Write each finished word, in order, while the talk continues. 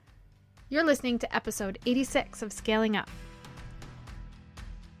You're listening to episode 86 of Scaling Up.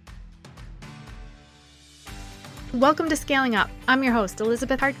 Welcome to Scaling Up. I'm your host,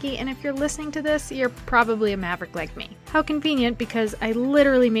 Elizabeth Hartke, and if you're listening to this, you're probably a maverick like me. How convenient, because I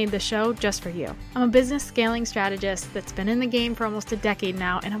literally made the show just for you. I'm a business scaling strategist that's been in the game for almost a decade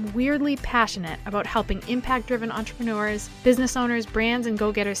now, and I'm weirdly passionate about helping impact-driven entrepreneurs, business owners, brands, and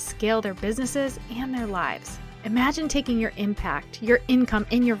go-getters scale their businesses and their lives. Imagine taking your impact, your income,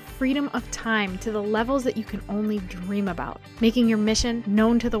 and your freedom of time to the levels that you can only dream about. Making your mission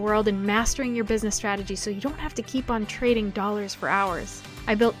known to the world and mastering your business strategy so you don't have to keep on trading dollars for hours.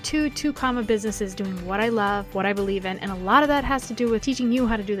 I built two comma businesses doing what I love, what I believe in, and a lot of that has to do with teaching you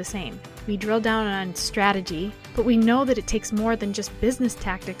how to do the same. We drill down on strategy, but we know that it takes more than just business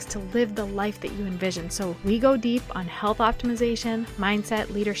tactics to live the life that you envision. So we go deep on health optimization,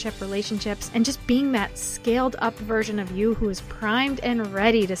 mindset, leadership, relationships, and just being that scaled up version of you who is primed and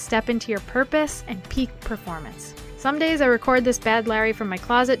ready to step into your purpose and peak performance. Some days I record this bad Larry from my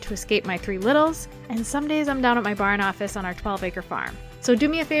closet to escape my three littles, and some days I'm down at my barn office on our 12-acre farm. So do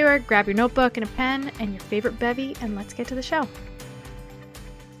me a favor, grab your notebook and a pen and your favorite bevy, and let's get to the show.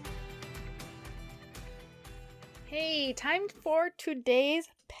 Hey, time for today's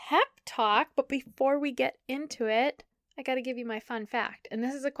pep talk, but before we get into it, I got to give you my fun fact. And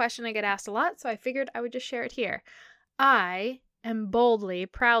this is a question I get asked a lot, so I figured I would just share it here. I am boldly,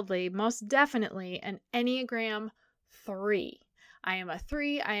 proudly, most definitely an Enneagram 3. I am a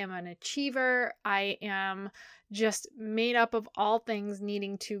 3. I am an achiever. I am just made up of all things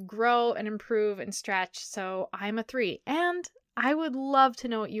needing to grow and improve and stretch. So I'm a 3. And I would love to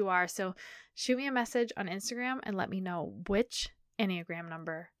know what you are. So shoot me a message on Instagram and let me know which Enneagram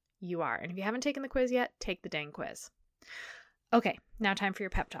number you are. And if you haven't taken the quiz yet, take the dang quiz. Okay, now time for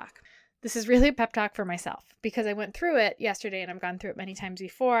your pep talk. This is really a pep talk for myself because I went through it yesterday and I've gone through it many times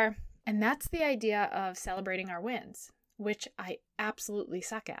before. And that's the idea of celebrating our wins, which I absolutely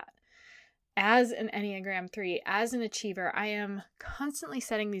suck at. As an Enneagram 3, as an achiever, I am constantly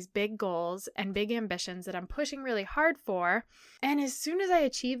setting these big goals and big ambitions that I'm pushing really hard for. And as soon as I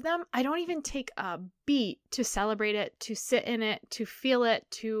achieve them, I don't even take a beat to celebrate it, to sit in it, to feel it,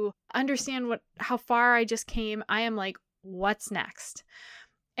 to understand how far I just came. I am like, what's next?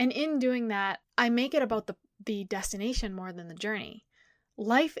 And in doing that, I make it about the destination more than the journey.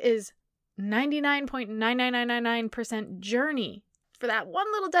 Life is 99.99999% journey for that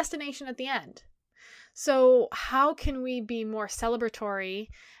one little destination at the end. So how can we be more celebratory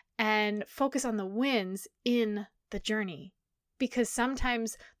and focus on the wins in the journey? Because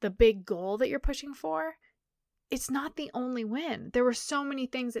sometimes the big goal that you're pushing for, it's not the only win. There were so many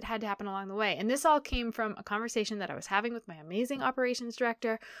things that had to happen along the way. And this all came from a conversation that I was having with my amazing operations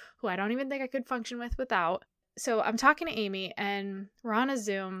director, who I don't even think I could function without. So I'm talking to Amy and we're on a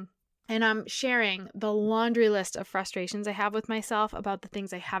Zoom. And I'm sharing the laundry list of frustrations I have with myself about the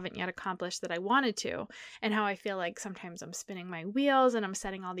things I haven't yet accomplished that I wanted to, and how I feel like sometimes I'm spinning my wheels and I'm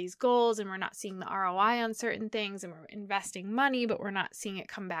setting all these goals and we're not seeing the ROI on certain things, and we're investing money, but we're not seeing it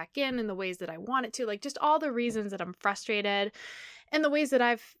come back in the ways that I want it to. Like just all the reasons that I'm frustrated and the ways that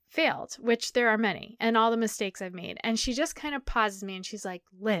I've failed, which there are many, and all the mistakes I've made. And she just kind of pauses me and she's like,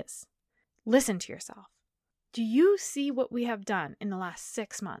 Liz, listen to yourself. Do you see what we have done in the last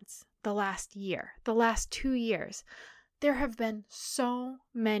 6 months? The last year, the last 2 years? There have been so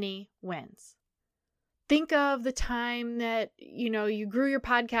many wins. Think of the time that, you grew your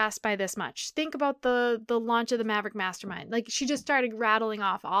podcast by this much. Think about the launch of the Maverick Mastermind. Like she just started rattling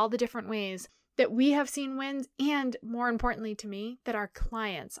off all the different ways that we have seen wins, and more importantly to me, that our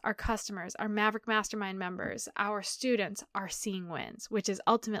clients, our customers, our Maverick Mastermind members, our students are seeing wins, which is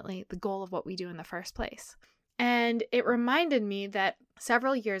ultimately the goal of what we do in the first place. And it reminded me that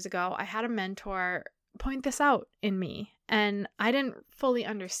several years ago, I had a mentor point this out in me, and I didn't fully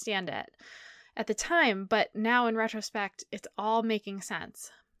understand it at the time, but now in retrospect, it's all making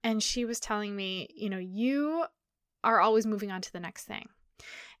sense. And she was telling me, you are always moving on to the next thing,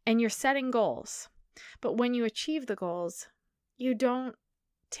 and you're setting goals. But when you achieve the goals, you don't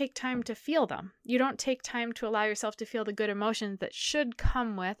take time to feel them. You don't take time to allow yourself to feel the good emotions that should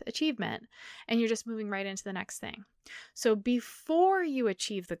come with achievement, and you're just moving right into the next thing. So before you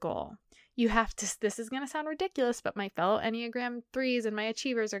achieve the goal, you have to, this is going to sound ridiculous, but my fellow Enneagram 3s and my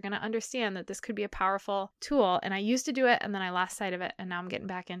achievers are going to understand that this could be a powerful tool. And I used to do it, and then I lost sight of it, and now I'm getting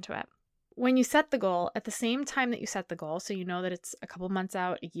back into it. When you set the goal, at the same time that you set the goal, so you know that it's a couple months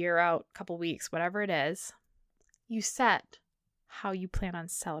out, a year out, a couple weeks, whatever it is, you set how you plan on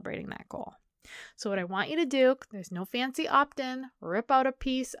celebrating that goal. So what I want you to do, there's no fancy opt-in, rip out a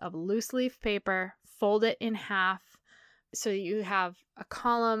piece of loose leaf paper, fold it in half so you have a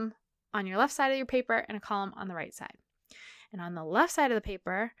column on your left side of your paper and a column on the right side. And on the left side of the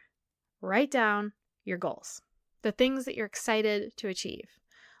paper, write down your goals, the things that you're excited to achieve.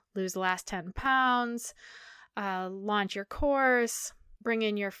 Lose the last 10 pounds, launch your course, bring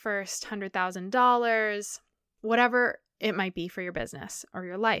in your first $100,000, whatever it might be for your business or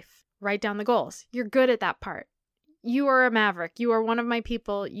your life. Write down the goals. You're good at that part. You are a maverick. You are one of my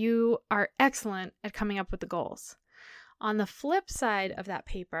people. You are excellent at coming up with the goals. On the flip side of that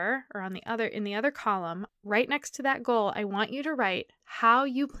paper, or in the other column, right next to that goal, I want you to write how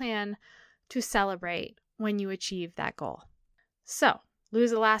you plan to celebrate when you achieve that goal. So,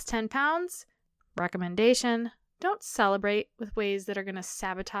 lose the last 10 pounds. Recommendation, don't celebrate with ways that are going to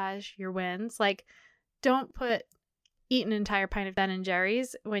sabotage your wins. Like, don't eat an entire pint of Ben &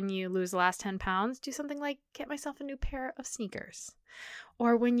 Jerry's when you lose the last 10 pounds. Do something like get myself a new pair of sneakers.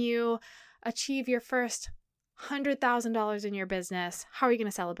 Or when you achieve your first $100,000 in your business, how are you going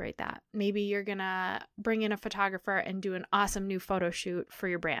to celebrate that? Maybe you're going to bring in a photographer and do an awesome new photo shoot for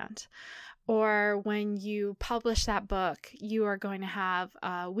your brand. Or when you publish that book, you are going to have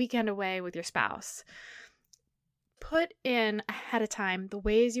a weekend away with your spouse. Put in ahead of time the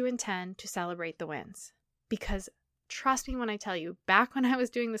ways you intend to celebrate the wins. Because trust me when I tell you, back when I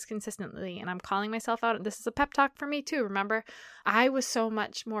was doing this consistently, and I'm calling myself out, this is a pep talk for me too, remember? I was so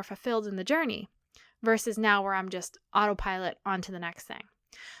much more fulfilled in the journey versus now where I'm just autopilot onto the next thing.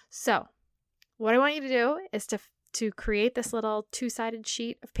 So what I want you to do is to create this little two-sided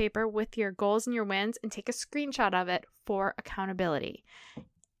sheet of paper with your goals and your wins and take a screenshot of it for accountability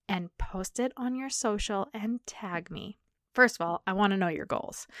and post it on your social and tag me. First of all, I want to know your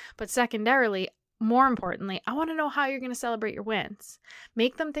goals, but secondarily, more importantly, I want to know how you're going to celebrate your wins.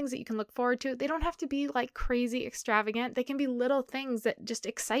 Make them things that you can look forward to. They don't have to be like crazy extravagant. They can be little things that just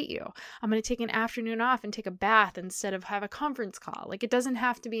excite you. I'm going to take an afternoon off and take a bath instead of have a conference call. Like, it doesn't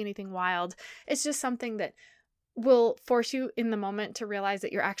have to be anything wild. It's just something that will force you in the moment to realize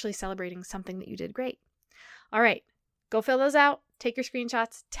that you're actually celebrating something that you did great. All right, go fill those out, take your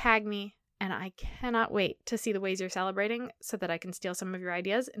screenshots, tag me, and I cannot wait to see the ways you're celebrating so that I can steal some of your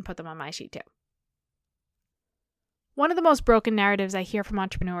ideas and put them on my sheet too. One of the most broken narratives I hear from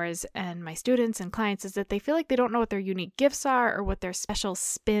entrepreneurs and my students and clients is that they feel like they don't know what their unique gifts are or what their special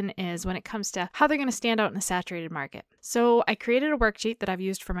spin is when it comes to how they're going to stand out in a saturated market. So I created a worksheet that I've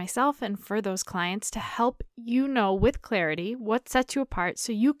used for myself and for those clients to help you know with clarity what sets you apart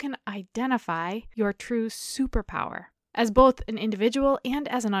so you can identify your true superpower as both an individual and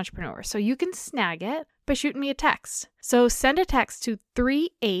as an entrepreneur. So you can snag it by shooting me a text. So send a text to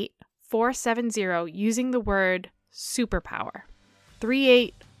 38470 using the word superpower,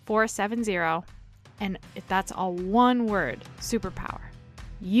 38470, and if that's all one word, superpower.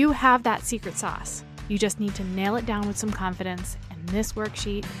 You have that secret sauce. You just need to nail it down with some confidence, and this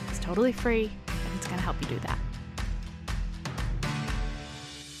worksheet is totally free, and it's going to help you do that.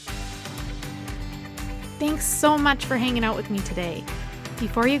 Thanks so much for hanging out with me today.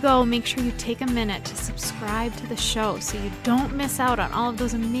 Before you go, make sure you take a minute to subscribe to the show so you don't miss out on all of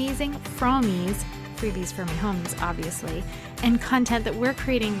those amazing freebies for my homies, obviously, and content that we're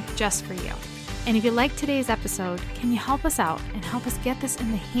creating just for you. And if you like today's episode, can you help us out and help us get this in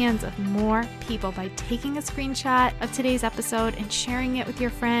the hands of more people by taking a screenshot of today's episode and sharing it with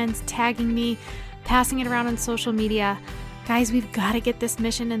your friends, tagging me, passing it around on social media? Guys, we've got to get this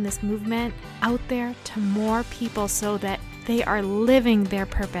mission and this movement out there to more people so that they are living their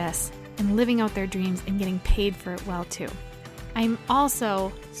purpose and living out their dreams and getting paid for it well too. I'm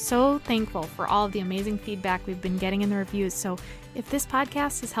also so thankful for all of the amazing feedback we've been getting in the reviews. So if this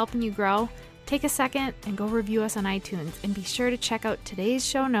podcast is helping you grow, take a second and go review us on iTunes, and be sure to check out today's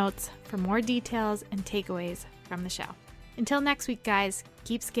show notes for more details and takeaways from the show. Until next week, guys,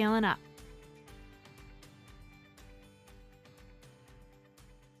 keep scaling up.